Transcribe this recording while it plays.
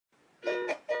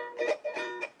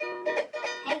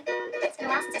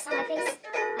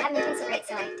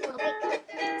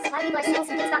lot of people are saying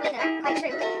some things about me that aren't quite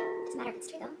true. Doesn't matter if it's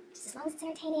true though, just as long as it's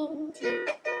entertaining to you.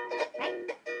 Right?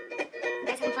 You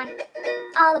guys having fun?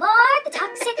 All aboard the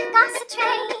toxic gossip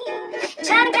train,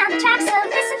 chatting down the tracks of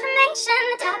misinformation.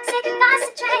 The toxic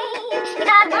gossip train, you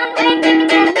got a one-way ticket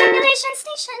to the population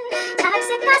station.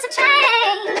 Toxic gossip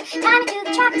train, time to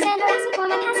the tracks and harass me for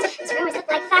my past. These rumors look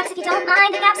like facts. If you don't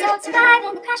mind, the gaps don't survive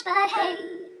in the crash. But hey,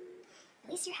 at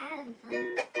least you're having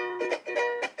fun.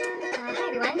 Hi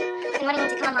everyone. I've been wanting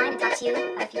to come online and talk to you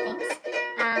about a few things.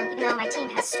 Even though my team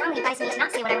has strongly advised me to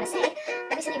not say what I want to say,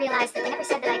 I recently realized that they never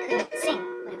said that I couldn't sing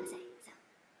what I want to say.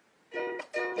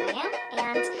 So here I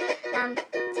am, and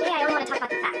today I only want to talk about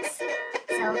the facts.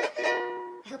 So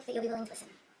I hope that you'll be willing to listen.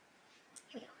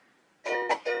 Here we go.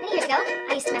 Many years ago,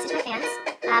 I used to message my fans,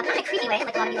 not in a creepy way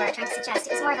like a lot of you are trying to suggest.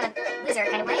 It was more of a loser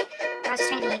kind of way, where I was just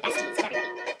trying to be besties with everybody.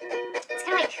 It's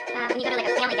kind of like when you go to like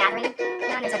a family gathering, you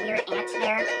know, and there's a weird aunt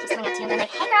there, keeps coming up to you and being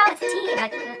like, hey girl, it's the tea, and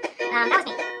like, that was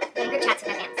me, doing group chats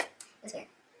with my fans. It was weird.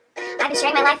 I've been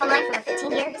sharing my life online for over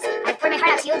 15 years. I've poured my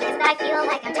heart out to you because of that I feel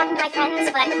like I'm talking to my friends,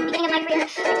 but from the beginning of my career,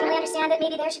 I didn't really understand that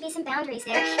maybe there should be some boundaries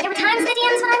there. There were times in the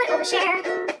DMs when I would overshare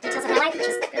details of my life, which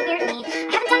is really weird to me.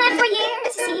 I haven't done that for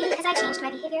years, you see, because I changed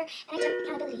my behavior and I took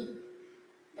accountability.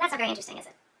 But that's not very interesting, is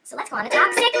it? So let's go on the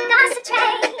toxic gossip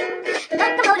train. The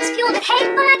locomotive's fueled with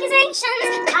hateful accusations.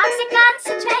 The toxic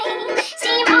gossip train.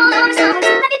 Steamroll over someone's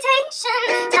reputation.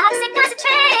 Toxic gossip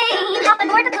train. Hop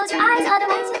aboard but close your eyes,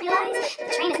 otherwise you'll realize that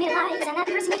the train is made of lies, and that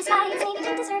person you despise maybe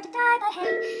didn't deserve to die, but hey,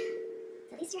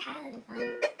 at least you're having fun.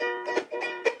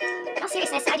 In all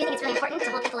seriousness, I do think it's really important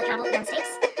to hold people accountable for their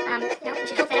mistakes. We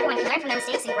should hope that everyone can learn from their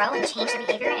mistakes and grow and change their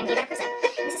behavior and be a better person.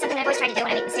 And this is something that I've always tried to do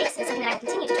when I make mistakes, and it's something that I will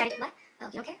continue to try to do. What? Oh,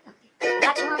 you don't care? Oh, okay. I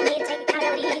thought you wanted me to take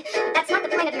accountability, but that's not the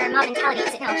point of your mob mentality,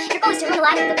 is it? No. Your goal is to ruin the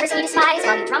life of the person you despise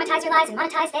while you dramatize your lies and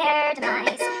monetize their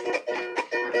demise. I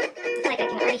feel like I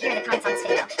can already hear the comments on this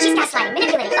video. She's gaslighting,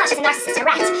 manipulating, she's a narcissist, a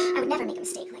rat. I would never make a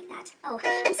mistake like that. Oh,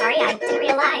 I'm sorry, I didn't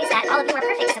realize that all of you are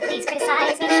perfect, so please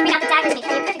criticize me. Bring out the daggers, make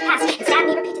your perfect past, and stab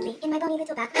me repeatedly in my bony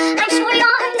little back. I'm sure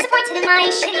you're disappointed in my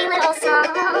shitty little song.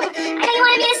 I know you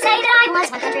wanted me to say that I was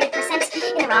 100%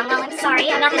 in the wrong. No, I'm sorry,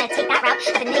 I'm not gonna take that route.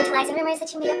 I've been admitting to lies and rumors that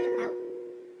you made up for clout.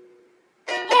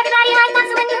 Hey everybody, I found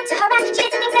someone new to harass. She did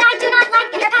some things that I do not like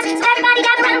in her past. So everybody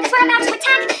gather around, cause we're about to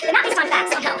attack. They're not based on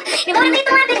facts, oh no. You're loaded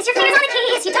lethal weapon, it's your fingers on the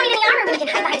keys. You don't need any armor when you can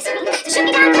hide behind a screen. So shoot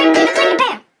me down quick, leave a click and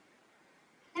bam.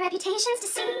 My reputation's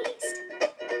deceased.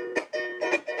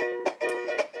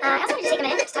 I also wanted to take a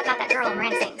minute to talk about that girl,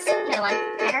 Miranda Sings. You know the one,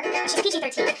 her? She's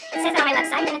PG-13. It says that on my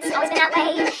website, and it's always been that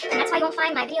way. And that's why you won't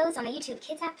find my videos on the YouTube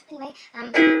Kids app. Anyway, I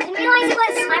didn't realize it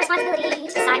was my responsibility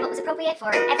to decide what was appropriate for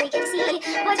every kid to see.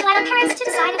 I've always relied on parents to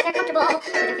decide if they're comfortable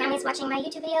with their families watching my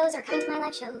YouTube videos or coming to my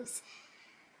live shows.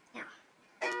 Now,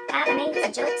 have I made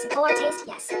some jokes and poor taste?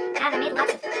 Yes. Have I made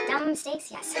lots of dumb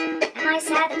mistakes? Yes. Am I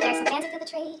sad that there's some fans who feel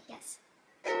betrayed? Yes.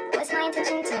 Was my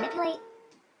intention to manipulate?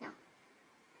 No.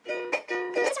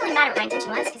 It doesn't really matter what my intention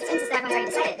was, because it seems as though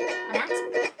everyone's already decided on that.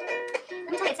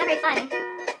 Let me tell you, it's not very fun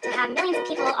to have millions of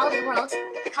people all over the world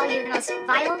call you the most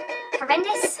vile,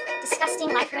 horrendous,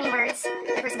 disgusting, life-ruining words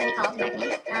that a person can be called, in my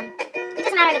opinion. It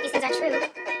doesn't matter that these things aren't true.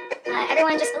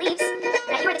 Everyone just believes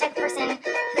that you are the type of person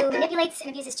who manipulates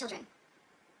and abuses children.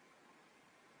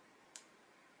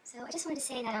 So I just wanted to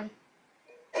say that,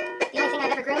 the only thing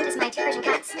I've ever groomed is my 2 Persian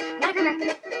cats. I'm not a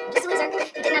groomer. I'm just a loser who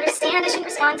didn't understand I shouldn't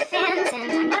respond to fans, and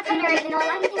I'm not a predator even though a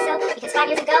lot of you think so, because 5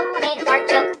 years ago I made a fart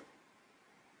joke.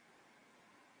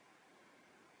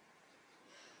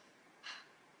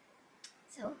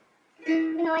 So,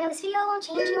 even though I know this video won't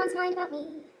change anyone's mind about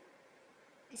me,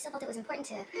 I still felt it was important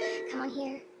to come on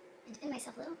here and defend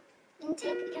myself a little and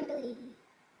take accountability.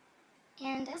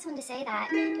 And I also wanted to say that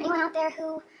to anyone out there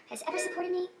who has ever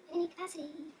supported me in any capacity,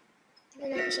 I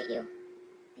really, really appreciate you.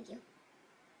 Thank you.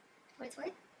 For what it's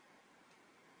worth,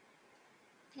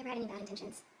 I never had any bad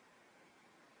intentions.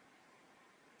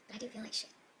 But I do feel like shit.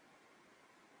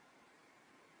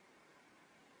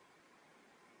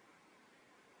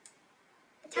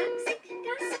 The toxic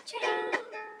gossip train,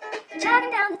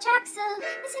 jogging down the tracks of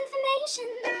misinformation.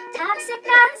 Toxic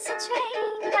gossip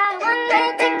train, got a one-way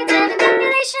ticket to the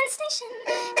population station.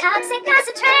 Toxic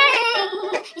gossip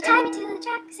train, you tied me to the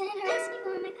tracks and harassed me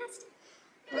for my past.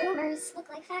 Rumors look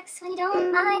like facts when you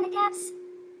don't mind the gaps.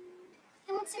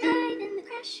 I won't survive in the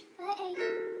crash, but hey,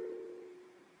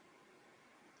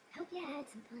 I hope you had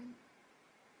some fun.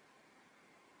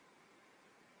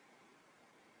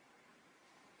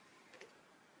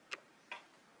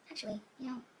 Actually, you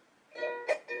know,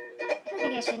 I feel like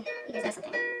maybe I should let you guys know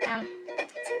something.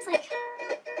 It seems like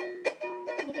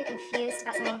maybe you're confused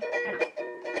about something. I don't know.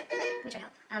 Let me try to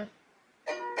help.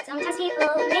 So I'm gonna test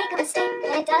people make a mistake,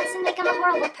 and it doesn't make them a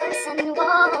horrible person.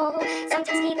 Whoa,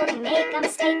 sometimes people can make a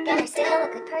mistake, and they're still a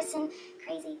good person.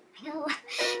 Crazy, I know.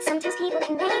 Sometimes people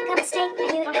can make a mistake,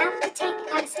 and you don't have to take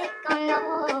that mistake, oh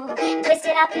no. Twist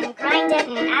it up and grind it,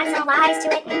 and add some lies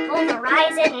to it, and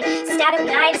pulverize it, and stab it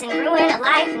with knives, and ruin a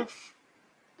life, and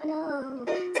oh no.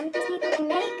 Sometimes people can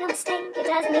make a mistake, it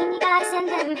doesn't mean you gotta send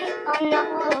them hate, oh no.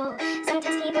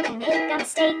 Sometimes people can make a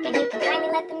mistake, and you can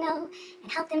kindly let them know,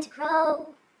 and help them to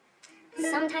grow.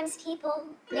 Sometimes people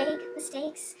make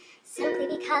mistakes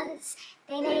simply because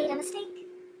they made a mistake.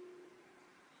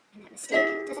 And that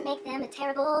mistake doesn't make them a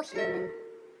terrible human.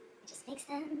 It just makes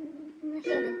them a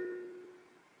human.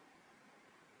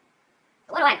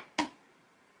 But what do I know?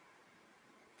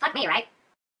 Fuck me, right?